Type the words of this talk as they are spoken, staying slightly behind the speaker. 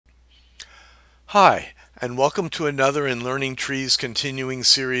Hi, and welcome to another in Learning Tree's continuing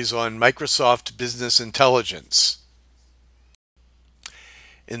series on Microsoft Business Intelligence.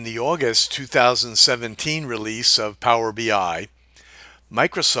 In the August 2017 release of Power BI,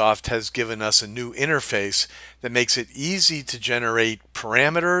 Microsoft has given us a new interface that makes it easy to generate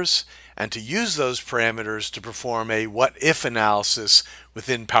parameters and to use those parameters to perform a what-if analysis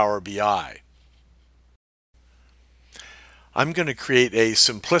within Power BI. I'm going to create a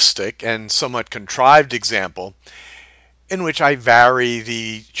simplistic and somewhat contrived example in which I vary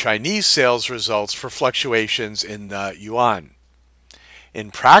the Chinese sales results for fluctuations in the yuan.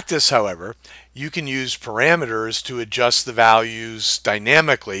 In practice, however, you can use parameters to adjust the values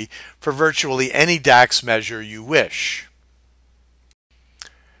dynamically for virtually any DAX measure you wish.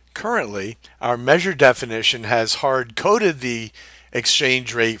 Currently, our measure definition has hard-coded the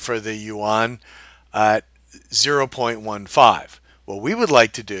exchange rate for the yuan at 0.15. What we would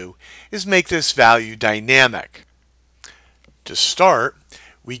like to do is make this value dynamic. To start,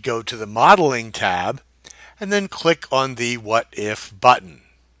 we go to the Modeling tab and then click on the What If button.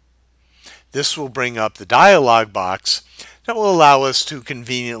 This will bring up the dialog box that will allow us to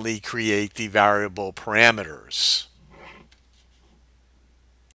conveniently create the variable parameters.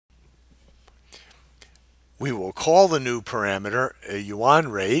 We will call the new parameter a yuan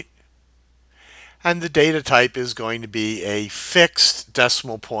rate, and the data type is going to be a fixed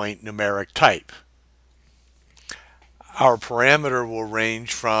decimal point numeric type. Our parameter will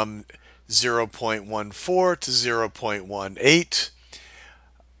range from 0.14 to 0.18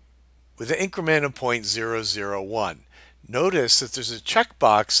 with an increment of 0.001. Notice that there's a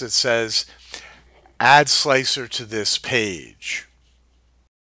checkbox that says Add Slicer to this page.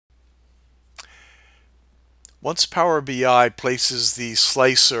 Once Power BI places the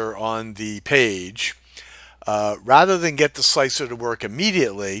slicer on the page, rather than get the slicer to work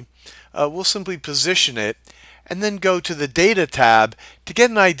immediately, we'll simply position it and then go to the Data tab to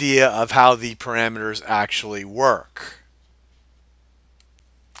get an idea of how the parameters actually work.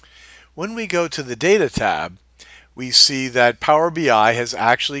 When we go to the Data tab, we see that Power BI has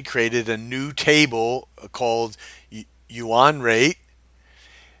actually created a new table called yuan rate.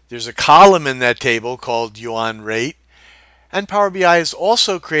 There's a column in that table called yuan rate, and Power BI has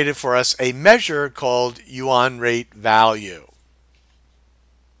also created for us a measure called yuan rate value.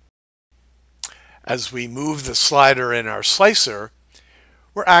 As we move the slider in our slicer,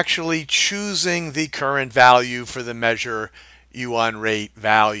 we're actually choosing the current value for the measure yuan rate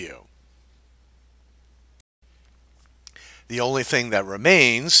value. The only thing that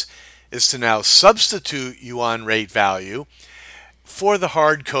remains is to now substitute yuan rate value for the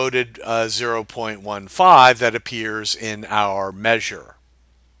hard-coded 0.15 that appears in our measure.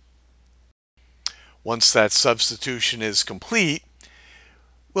 Once that substitution is complete,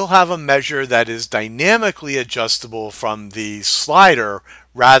 we'll have a measure that is dynamically adjustable from the slider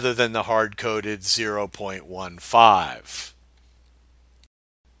rather than the hard-coded 0.15.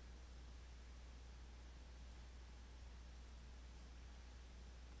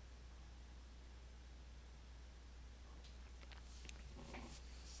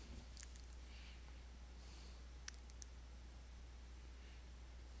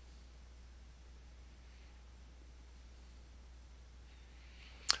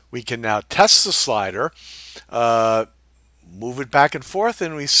 We can now test the slider, move it back and forth,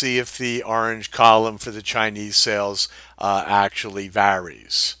 and we see if the orange column for the Chinese sales actually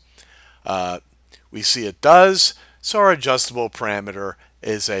varies. We see it does, so our adjustable parameter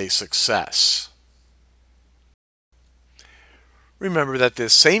is a success. Remember that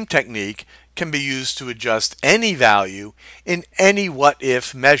this same technique can be used to adjust any value in any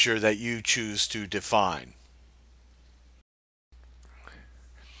what-if measure that you choose to define.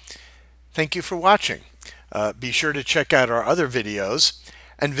 Thank you for watching. Be sure to check out our other videos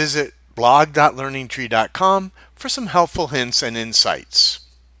and visit blog.learningtree.com for some helpful hints and insights.